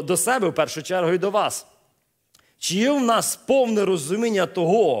вас, і до себе в першу чергу, і до вас. Чи є в нас повне розуміння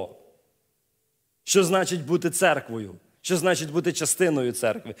того, що значить бути церквою, що значить бути частиною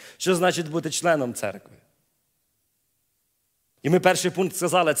церкви, що значить бути членом церкви? І ми перший пункт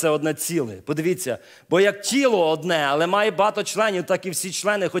сказали, це одне ціле. Подивіться, бо як тіло одне, але має багато членів, так і всі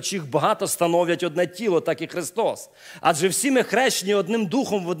члени, хоч їх багато, становлять одне тіло, так і Христос. Адже всі ми хрещені одним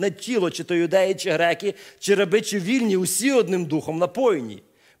духом в одне тіло, чи то юдеї, чи греки, чи раби, чи вільні, усі одним духом напоєні.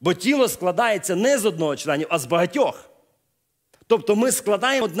 Бо тіло складається не з одного членів, а з багатьох. Тобто ми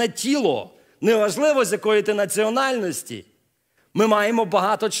складаємо одне тіло, неважливо з якої ти національності. Ми маємо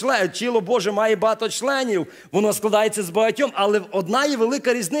багато членів, тіло Боже має багато членів, воно складається з багатьом, але одна є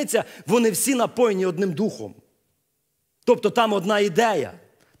велика різниця, вони всі напоєні одним духом. Тобто там одна ідея,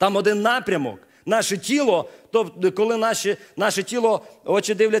 там один напрямок. Наше тіло, тобто коли наше тіло,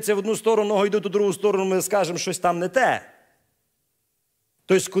 очі дивляться в одну сторону, ноги йдуть у другу сторону, ми скажемо, щось там не те.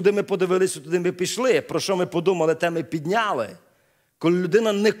 Тобто, куди ми подивилися, туди ми пішли, про що ми подумали, те ми підняли. Коли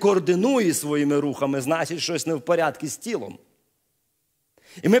людина не координує своїми рухами, значить, щось не в порядку з тілом.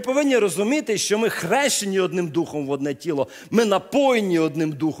 І ми повинні розуміти, що ми хрещені одним духом в одне тіло, ми напоєні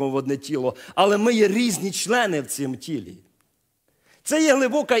одним духом в одне тіло, але ми є різні члени в цьому тілі. Це є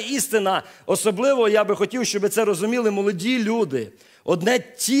глибока істина, особливо я би хотів, щоб це розуміли молоді люди.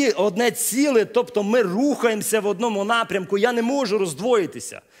 Одне ціле, тобто ми рухаємося в одному напрямку, я не можу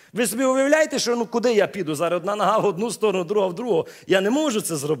роздвоїтися. Ви собі уявляєте, що куди я піду? Зараз одна нога в одну сторону, друга в другу. Я не можу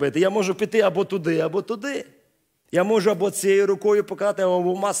це зробити, я можу піти або туди, або туди. Я можу або цією рукою показати, або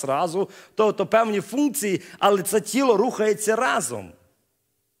обома зразу. Тобто певні функції, але це тіло рухається разом.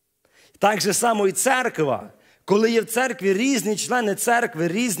 Так же само і церква. Коли є в церкві різні члени церкви,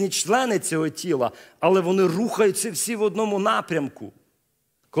 різні члени цього тіла, але вони рухаються всі в одному напрямку.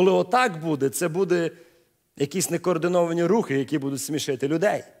 Коли отак буде, це буде якісь некоординовані рухи, які будуть смішити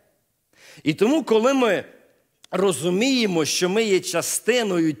людей. І тому, коли ми розуміємо, що ми є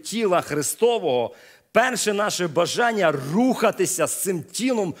частиною тіла Христового, перше наше бажання – рухатися з цим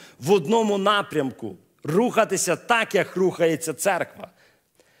тілом в одному напрямку. Рухатися так, як рухається церква.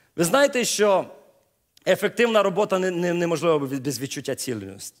 Ви знаєте, що ефективна робота неможлива без відчуття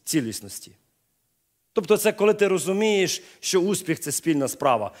цілісності. Тобто це коли ти розумієш, що успіх – це спільна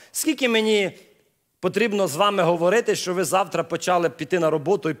справа. Скільки мені потрібно з вами говорити, що ви завтра почали піти на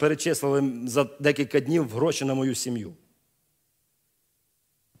роботу і перечислили за декілька днів гроші на мою сім'ю?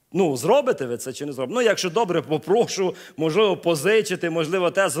 Зробите ви це чи не зробите? Якщо добре, попрошу, можливо, позичити,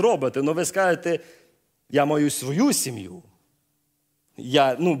 можливо, те зробите. Ви скажете, я маю свою сім'ю.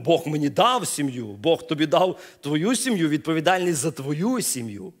 Бог мені дав сім'ю, Бог тобі дав твою сім'ю, відповідальність за твою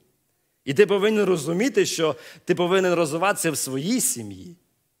сім'ю. І ти повинен розуміти, що ти повинен розвиватися в своїй сім'ї.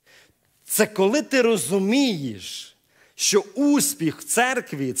 Це коли ти розумієш, що успіх в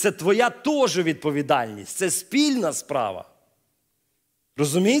церкві – це твоя теж відповідальність, це спільна справа.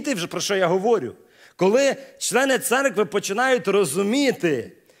 Розумієте вже, про що я говорю? Коли члени церкви починають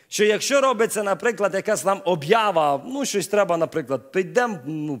розуміти, що якщо робиться, наприклад, якась там об'ява, щось треба, наприклад,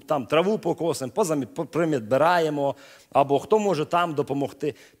 підемо, там траву покосимо, прибираємо, або хто може там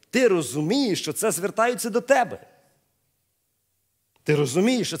допомогти, ти розумієш, що це звертаються до тебе. Ти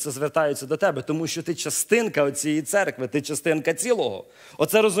розумієш, що це звертаються до тебе, тому що ти частинка цієї церкви, ти частинка цілого.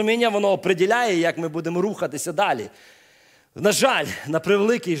 Оце розуміння, воно определяє, як ми будемо рухатися далі. На жаль, на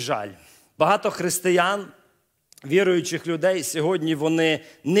превеликий жаль, багато християн, віруючих людей, сьогодні вони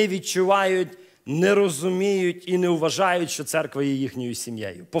не відчувають, не розуміють і не вважають, що церква є їхньою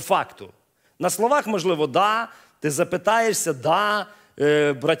сім'єю. По факту. На словах, можливо, да, ти запитаєшся, да,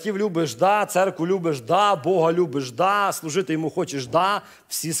 братів любиш, да, церкву любиш, да, Бога любиш, да, служити йому хочеш, да,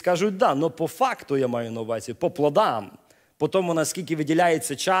 всі скажуть да. Но по факту, я маю на увазі, по плодам, по тому, наскільки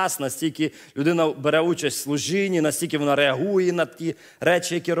виділяється час, настільки людина бере участь в служінні, настільки вона реагує на ті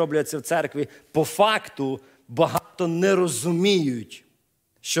речі, які робляться в церкві, по факту багато не розуміють,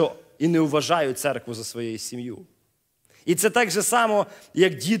 що і не вважають церкву за своєю сім'ю. І це так же само,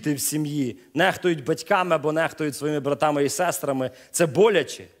 як діти в сім'ї нехтують батьками або нехтують своїми братами і сестрами. Це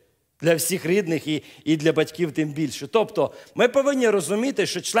боляче для всіх рідних і для батьків тим більше. Тобто ми повинні розуміти,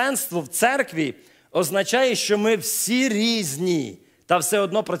 що членство в церкві означає, що ми всі різні та все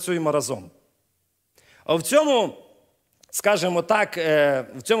одно працюємо разом. А в цьому, скажімо так,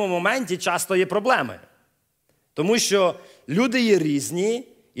 в цьому моменті часто є проблеми. Тому що люди є різні,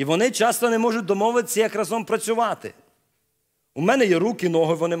 і вони часто не можуть домовитися, як разом працювати. У мене є руки,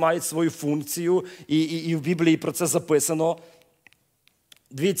 ноги, вони мають свою функцію, і в Біблії про це записано.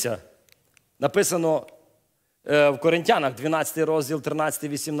 Дивіться, написано в Коринтянах, 12 розділ,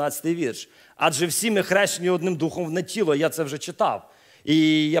 13-18 вірш. Адже всі ми хрещені одним духом в одне тіло, я це вже читав.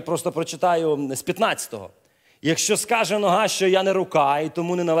 І я просто прочитаю з 15-го. Якщо скаже нога, що я не рука, і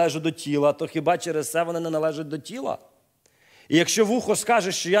тому не належу до тіла, то хіба через це вони не належать до тіла? І якщо вухо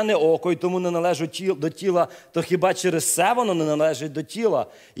скаже, що я не око, і тому не належу до тіла, то хіба через це воно не належить до тіла?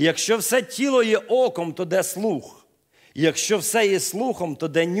 І якщо все тіло є оком, то де слух? І якщо все є слухом, то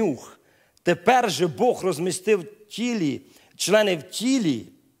де нюх? Тепер же Бог розмістив члени в тілі,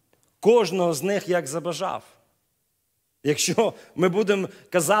 кожного з них як забажав. Якщо ми будемо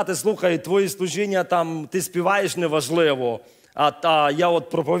казати, слухай, твої служіння, там, ти співаєш неважливо, а я от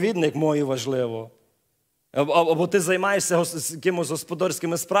проповідник, мої важливо. Або ти займаєшся якимось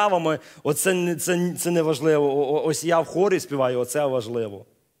господарськими справами, це не важливо. Ось я в хорі співаю, оце важливо.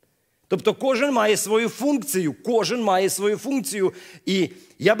 Тобто кожен має свою функцію. І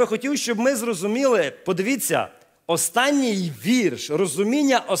я би хотів, щоб ми зрозуміли, подивіться, останній вірш,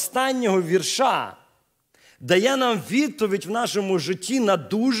 розуміння останнього вірша дає нам відповідь в нашому житті на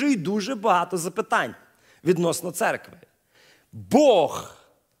дуже і дуже багато запитань відносно церкви. Бог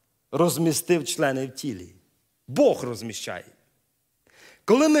розмістив члени в тілі. Бог розміщає.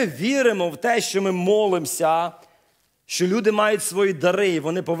 Коли ми віримо в те, що ми молимося, що люди мають свої дари, і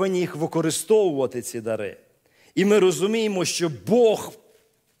вони повинні їх використовувати, ці дари. І ми розуміємо, що Бог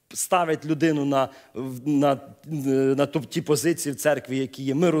ставить людину на ті позиції в церкві, які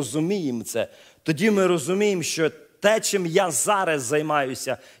є. Ми розуміємо це. Тоді ми розуміємо, що те, чим я зараз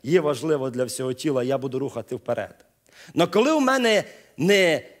займаюся, є важливо для всього тіла, я буду рухати вперед. Але коли у мене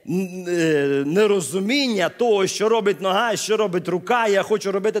нерозуміння того, що робить нога, що робить рука, я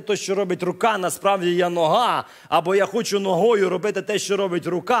хочу робити те, що робить рука, насправді я нога, або я хочу ногою робити те, що робить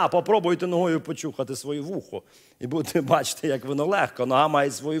рука, попробуйте ногою почухати своє вухо. І будете бачити, як воно легко, нога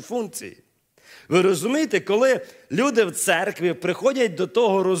має свої функції. Ви розумієте, коли люди в церкві приходять до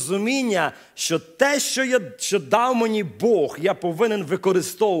того розуміння, що те, що дав мені Бог, я повинен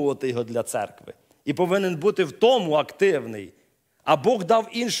використовувати його для церкви. І повинен бути в тому активний. А Бог дав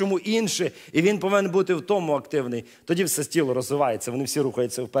іншому інше, і він повинен бути в тому активний. Тоді все тіло розвивається, вони всі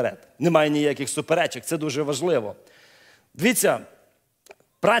рухаються вперед. Немає ніяких суперечок, це дуже важливо. Дивіться,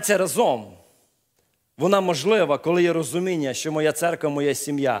 праця разом, вона можлива, коли є розуміння, що моя церква, моя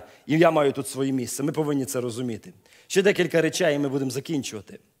сім'я, і я маю тут своє місце. Ми повинні це розуміти. Ще декілька речей, і ми будемо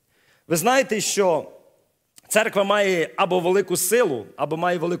закінчувати. Ви знаєте, що церква має або велику силу, або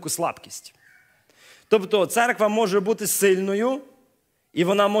має велику слабкість. Тобто церква може бути сильною І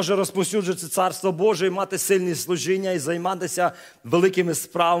вона може розповсюджувати Царство Боже, і мати сильні служіння, і займатися великими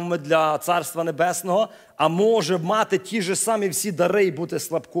справами для Царства Небесного, а може мати ті ж самі всі дари і бути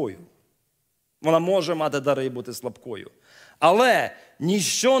слабкою. Вона може мати дари і бути слабкою. Але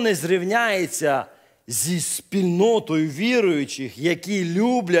ніщо не зрівняється зі спільнотою віруючих, які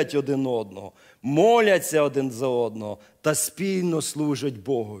люблять один одного, моляться один за одного та спільно служать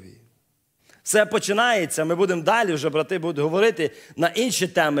Богові. Все починається, ми будемо далі, вже брати будуть говорити на інші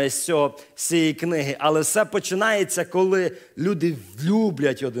теми з цієї книги, але все починається, коли люди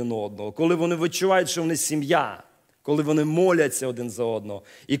люблять один одного, коли вони відчувають, що вони сім'я, коли вони моляться один за одного,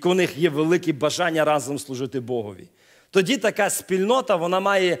 і коли у них є велике бажання разом служити Богові. Тоді така спільнота, вона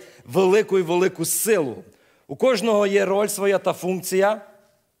має велику силу. У кожного є роль своя та функція,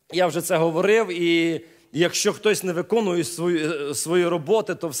 я вже це говорив, і якщо хтось не виконує свої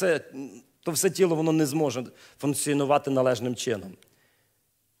роботи, то все тіло воно не зможе функціонувати належним чином.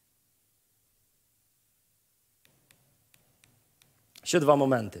 Ще два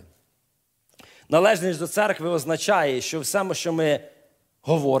моменти. Належність до церкви означає, що все, що ми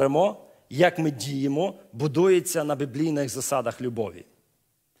говоримо, як ми діємо, будується на біблійних засадах любові.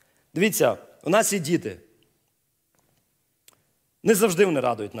 Дивіться, у нас є діти. Не завжди вони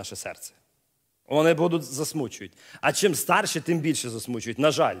радують наше серце. Вони засмучують. А чим старші, тим більше засмучують.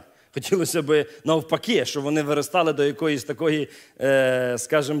 На жаль. Хотілося б навпаки, щоб вони виростали до якоїсь такої,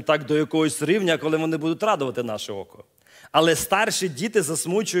 скажімо так, до якогось рівня, коли вони будуть радувати наше око. Але старші діти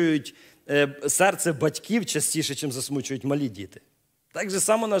засмучують серце батьків частіше, чим засмучують малі діти. Так же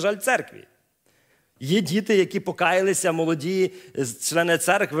само, на жаль, в церкві. Є діти, які покаялися, молоді члени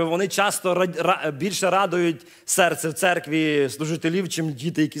церкви, вони часто більше радують серце в церкві служителів, чим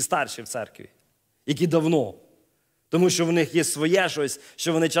діти, які старші в церкві, які давно. Тому що в них є своє щось,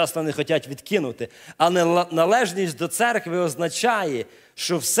 що вони часто не хочуть відкинути. А належність до церкви означає,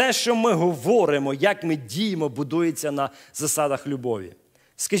 що все, що ми говоримо, як ми діємо, будується на засадах любові.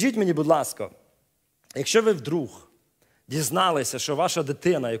 Скажіть мені, будь ласка, якщо ви вдруг дізналися, що ваша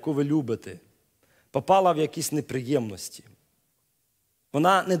дитина, яку ви любите, попала в якісь неприємності,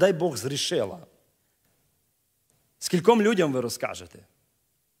 вона, не дай Бог, згрішила, скільком людям ви розкажете?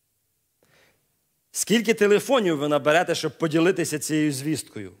 Скільки телефонів ви наберете, щоб поділитися цією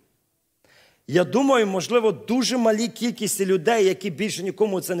звісткою? Я думаю, можливо, дуже малі кількість людей, які більше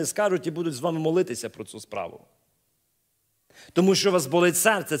нікому це не скажуть і будуть з вами молитися про цю справу. Тому що у вас болить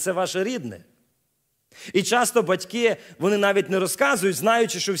серце, це ваше рідне. І часто батьки, вони навіть не розказують,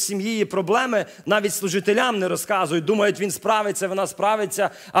 знаючи, що в сім'ї є проблеми, навіть служителям не розказують, думають, він справиться, вона справиться,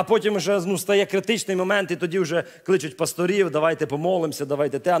 а потім вже стає критичний момент, і тоді вже кличуть пасторів, давайте помолимося,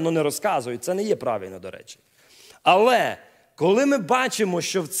 давайте те, не розказують. Це не є правильно, до речі. Але коли ми бачимо,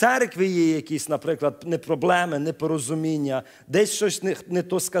 що в церкві є якісь, наприклад, не проблеми, непорозуміння, десь щось не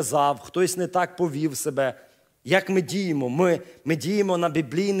то сказав, хтось не так повів себе, як ми діємо? Ми діємо на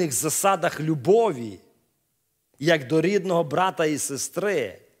біблійних засадах любові, як до рідного брата і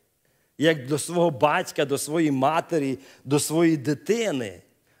сестри, як до свого батька, до своєї матері, до своєї дитини.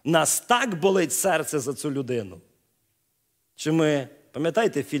 Нас так болить серце за цю людину. Чи ми,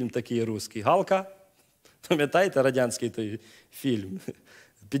 пам'ятаєте фільм такий русський «Галка»? Пам'ятаєте радянський той фільм?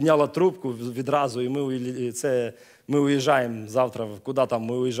 Підняла трубку відразу, і ми уїжджаємо завтра, куди там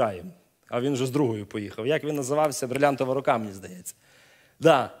ми уїжджаємо. А він вже з другою поїхав. Як він називався? «Брилянтова рука», мені здається.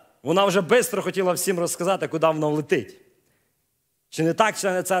 Да. Вона вже швидко хотіла всім розказати, куди вона влетить. Чи не так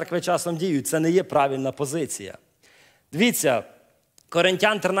члени церкви часом діють? Це не є правильна позиція. Дивіться,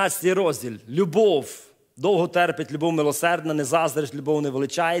 Коринтян 13 розділ. Любов довго терпить, любов милосердна, не заздрить, любов не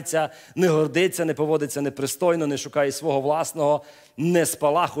величається, не гордиться, не поводиться непристойно, не шукає свого власного, не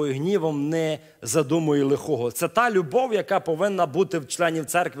спалахує гнівом, не задумує лихого. Це та любов, яка повинна бути в членів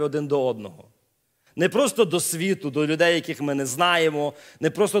церкви один до одного. Не просто до світу, до людей, яких ми не знаємо, не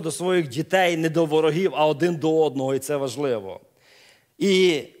просто до своїх дітей, не до ворогів, а один до одного, і це важливо.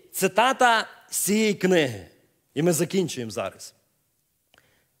 І цитата з цієї книги, і ми закінчуємо зараз.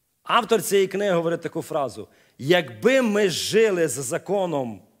 Автор цієї книги говорить таку фразу: якби ми жили за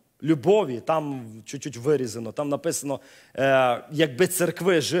законом любові, там чуть-чуть вирізано, там написано, якби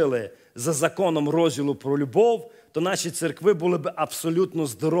церкви жили за законом розділу про любов, то наші церкви були б абсолютно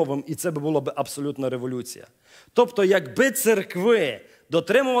здоровими, і це б була б абсолютна революція. Тобто, якби церкви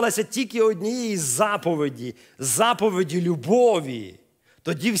дотримувалися тільки однієї заповіді любові,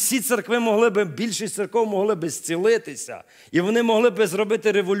 тоді всі церкви могли б, більшість церков могли б зцілитися, і вони могли б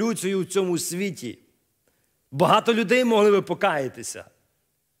зробити революцію у цьому світі. Багато людей могли б покаятися.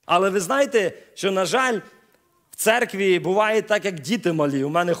 Але ви знаєте, що, на жаль, в церкві буває так, як діти малі. У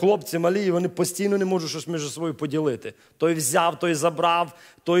мене хлопці малі, і вони постійно не можуть щось між собою поділити. Той взяв, той забрав,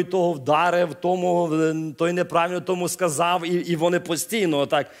 той того вдарив, той неправильно тому сказав, і вони постійно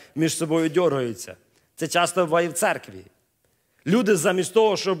отак між собою дьоргаються. Це часто буває в церкві. Люди замість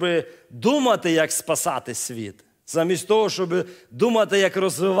того, щоб думати, як спасати світ, замість того, щоб думати, як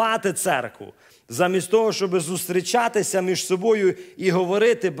розвивати церкву, замість того, щоб зустрічатися між собою і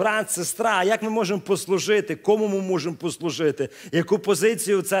говорити, брат, сестра, як ми можемо послужити, кому ми можемо послужити, яку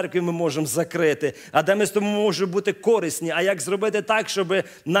позицію в церкві ми можемо закрити, а де ми з тобою можемо бути корисні, а як зробити так, щоб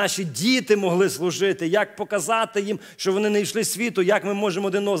наші діти могли служити, як показати їм, що вони не йшли світу, як ми можемо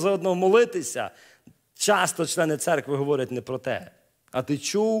один за одного молитися. Часто члени церкви говорять не про те. А ти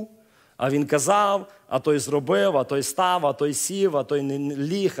чув, а він казав, а той зробив, а той став, а той сів, а той не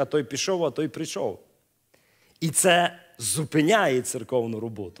ліг, а той пішов, а той прийшов. І це зупиняє церковну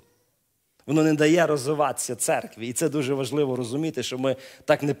роботу. Воно не дає розвиватися церкві. І це дуже важливо розуміти, що ми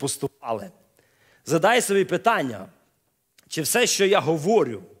так не поступали. Задай собі питання, чи все, що я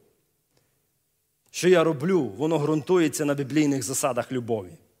говорю, що я роблю, воно ґрунтується на біблійних засадах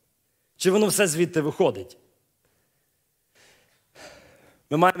любові? Чи воно все звідти виходить?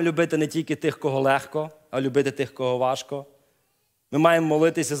 Ми маємо любити не тільки тих, кого легко, а любити тих, кого важко. Ми маємо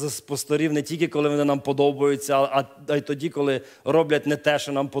молитися за пасторів не тільки, коли вони нам подобаються, а й тоді, коли роблять не те,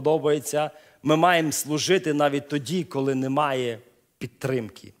 що нам подобається. Ми маємо служити навіть тоді, коли немає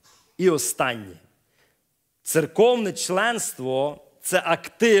підтримки. І останнє. Церковне членство – це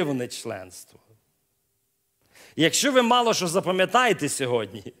активне членство. Якщо ви мало що запам'ятаєте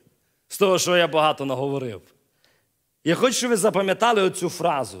сьогодні, з того, що я багато наговорив, я хочу, щоб ви запам'ятали оцю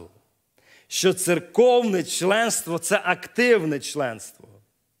фразу, що церковне членство – це активне членство.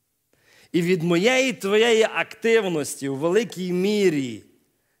 І від моєї твоєї активності у великій мірі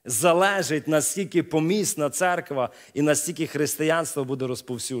залежить, наскільки помісна церква і наскільки християнство буде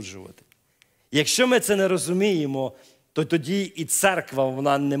розповсюджувати. Якщо ми це не розуміємо, то тоді і церква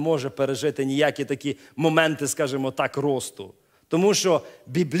вона не може пережити ніякі такі моменти, скажімо так, росту. Тому що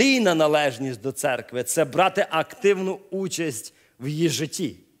біблійна належність до церкви – це брати активну участь в її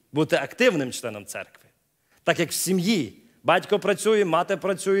житті, бути активним членом церкви. Так як в сім'ї. Батько працює, мати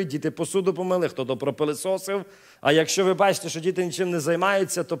працює, діти посуду помили, хто-то пропилисосив. А якщо ви бачите, що діти нічим не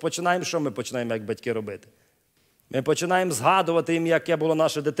займаються, то починаємо, що ми починаємо, як батьки, робити? Ми починаємо згадувати їм, яке було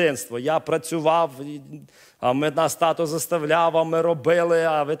наше дитинство. Я працював, а нас тато заставляв, а ми робили,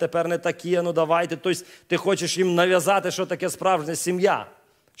 а ви тепер не такі, ну давайте. Тобто ти хочеш їм нав'язати, що таке справжня сім'я,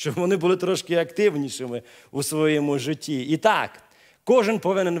 щоб вони були трошки активнішими у своєму житті. І так, кожен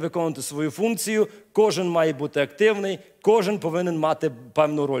повинен виконувати свою функцію, кожен має бути активний, кожен повинен мати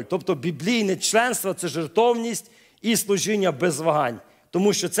певну роль. Тобто біблійне членство – це жертовність і служіння без вагань.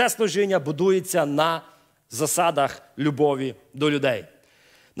 Тому що це служіння будується на засадах любові до людей.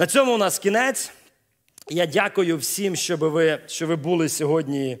 На цьому у нас кінець. Я дякую всім, що ви були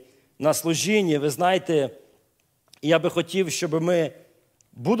сьогодні на служінні. Ви знаєте, я би хотів, щоб ми,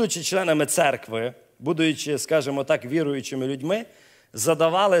 будучи членами церкви, будучи, скажімо так, віруючими людьми,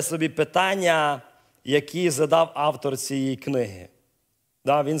 задавали собі питання, які задав автор цієї книги.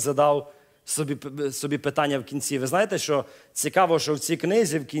 Він задав собі питання в кінці. Ви знаєте, що цікаво, що в цій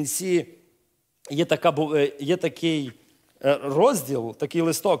книзі в кінці є такий розділ, такий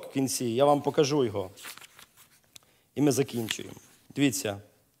листок в кінці. Я вам покажу його. І ми закінчуємо. Дивіться.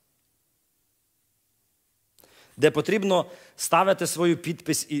 Де потрібно ставити свою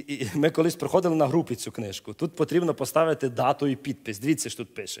підпис. І ми колись проходили на групі цю книжку. Тут потрібно поставити дату і підпис. Дивіться, що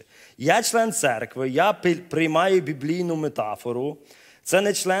тут пише. Я член церкви, я приймаю біблійну метафору. Це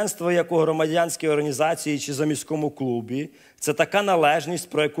не членство, як у громадянській організації чи заміському клубі. Це така належність,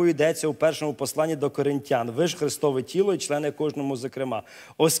 про яку йдеться у першому посланні до Коринтян. Ви ж Христове тіло і члени кожному зокрема.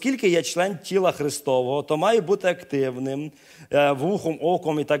 Оскільки я член тіла Христового, то маю бути активним, вухом,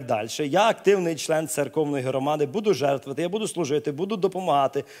 оком і так далі. Я активний член церковної громади, буду жертвувати, я буду служити, буду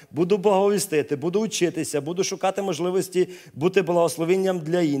допомагати, буду благовістити, буду учитися, буду шукати можливості бути благословенням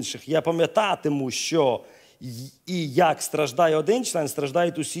для інших. Я пам'ятатиму, що і як страждає один член,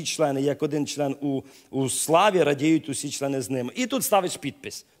 страждають усі члени. Як один член у славі, радіють усі члени з ним. І тут ставиш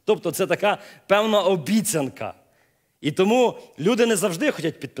підпис. Тобто це така певна обіцянка. І тому люди не завжди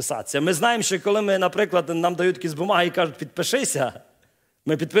хочуть підписатися. Ми знаємо, що коли ми, наприклад, нам дають якісь бумаги і кажуть, підпишися,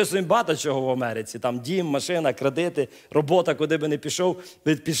 ми підписуємо багато чого в Америці. Там дім, машина, кредити, робота, куди би не пішов,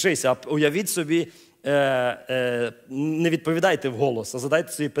 підпишися. А уявіть собі, не відповідайте вголос, а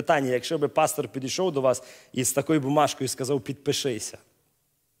задайте собі питання, якщо би пастор підійшов до вас і з такою бумажкою сказав «підпишися».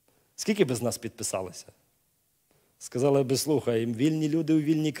 Скільки би з нас підписалося? Сказали би, слухай, вільні люди у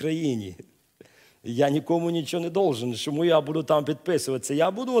вільній країні. Я нікому нічого не должен, чому я буду там підписуватися.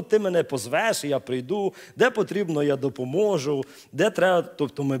 Я буду, от ти мене позвеш, я прийду, де потрібно, я допоможу, де треба,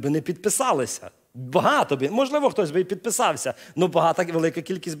 тобто ми б не підписалися. Багато б, можливо, хтось би і підписався, але велика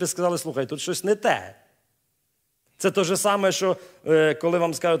кількість би сказали, слухай, тут щось не те. Це те ж саме, що коли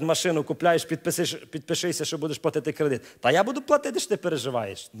вам скажуть, машину купляєш, підпишися, що будеш платити кредит. Та я буду платити, що ти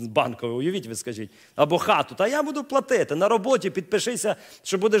переживаєш. Банково, уявіть, ви скажіть. Або хату. Та я буду платити. На роботі підпишися,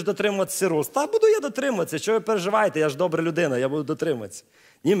 що будеш дотримуватися рост. Та буду я дотримуватися. Що ви переживаєте? Я ж добра людина, я буду дотримуватися.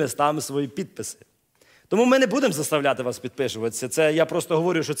 Ні, ми ставимо свої підписи. Тому ми не будемо заставляти вас підписуватися. Це я просто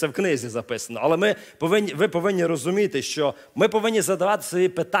говорю, що це в книзі записано. Але ви повинні розуміти, що ми повинні задавати свої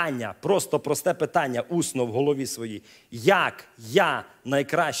питання, просто просте питання, усно в голові своїй. Як я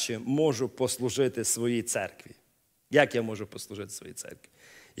найкраще можу послужити своїй церкві? Як я можу послужити своїй церкві?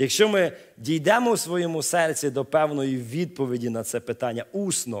 Якщо ми дійдемо у своєму серці до певної відповіді на це питання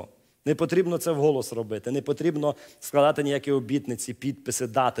усно, не потрібно це вголос робити, не потрібно складати ніякі обітниці, підписи,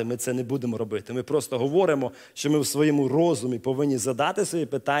 дати. Ми це не будемо робити. Ми просто говоримо, що ми в своєму розумі повинні задати свої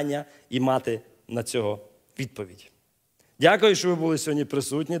питання і мати на цього відповідь. Дякую, що ви були сьогодні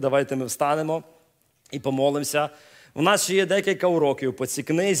присутні. Давайте ми встанемо і помолимося. У нас ще є декілька уроків по цій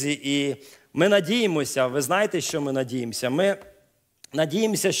книзі, і ми надіємося, ви знаєте, що ми надіємося? Ми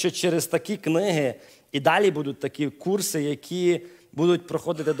надіємося, що через такі книги і далі будуть такі курси, які будуть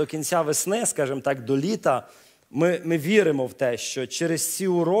проходити до кінця весни, скажімо так, до літа. Ми віримо в те, що через ці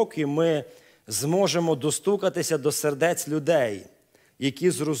уроки ми зможемо достукатися до сердець людей,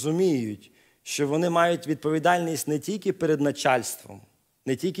 які зрозуміють, що вони мають відповідальність не тільки перед начальством,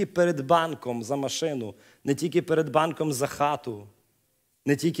 не тільки перед банком за машину, не тільки перед банком за хату,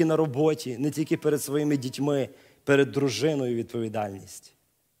 не тільки на роботі, не тільки перед своїми дітьми, перед дружиною відповідальність.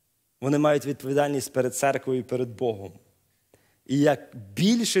 Вони мають відповідальність перед церквою і перед Богом. І як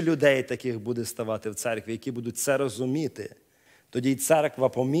більше людей таких буде ставати в церкві, які будуть це розуміти, тоді й церква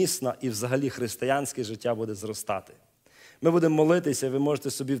помісна і взагалі християнське життя буде зростати. Ми будемо молитися, ви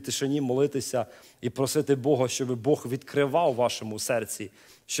можете собі в тишині молитися і просити Бога, щоб Бог відкривав в вашому серці,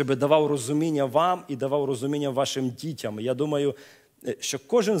 щоб давав розуміння вам і давав розуміння вашим дітям. Я думаю, що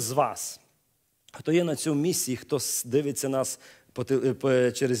кожен з вас, хто є на цьому місці, хто дивиться нас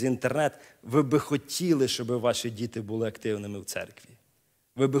через інтернет, ви би хотіли, щоб ваші діти були активними в церкві.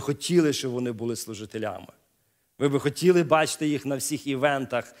 Ви би хотіли, щоб вони були служителями. Ви би хотіли бачити їх на всіх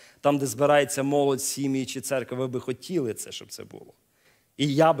івентах, там, де збирається молодь, сім'ї чи церква. Ви би хотіли це, щоб це було.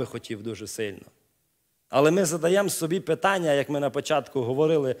 І я би хотів дуже сильно. Але ми задаємо собі питання, як ми на початку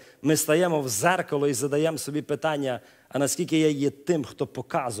говорили, ми стаємо в дзеркало і задаємо собі питання, а наскільки я є тим, хто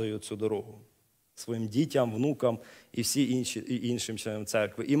показує цю дорогу своїм дітям, внукам і іншим членам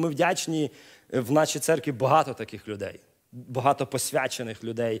церкви. І ми вдячні, в нашій церкві багато таких людей, багато посвячених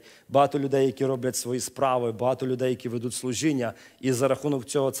людей, багато людей, які роблять свої справи, багато людей, які ведуть служіння, і за рахунок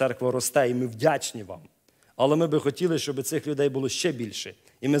цього церква росте, і ми вдячні вам. Але ми би хотіли, щоб цих людей було ще більше,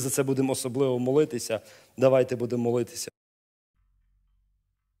 і ми за це будемо особливо молитися. Давайте будемо молитися.